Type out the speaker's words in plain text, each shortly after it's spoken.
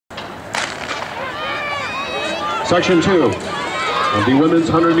Section 2 of the women's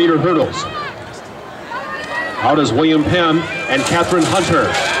 100-meter hurdles. Out is William Penn and Catherine Hunter.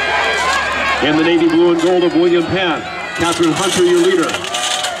 In the navy blue and gold of William Penn, Catherine Hunter, your leader.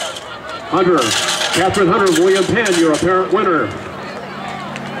 Catherine Hunter of William Penn, your apparent winner.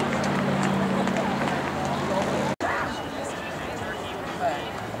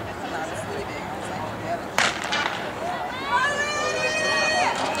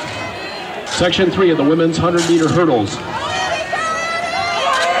 Section 3 of the women's 100-meter hurdles.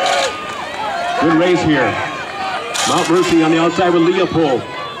 Good race here. Mount Mercy on the outside with Leopold.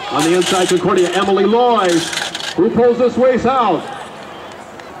 On the inside, Concordia, Emily Loy. Who pulls this race out?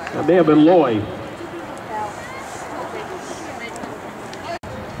 That may have been Loy.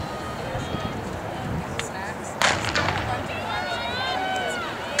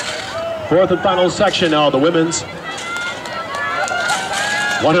 Fourth and final section now, the women's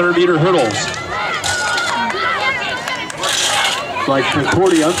 100-meter hurdles. Like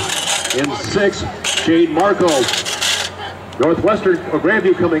Concordia in 6th, Jade Marco. Northwestern or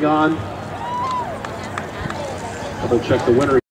Grandview coming on. I'm going to check the winner.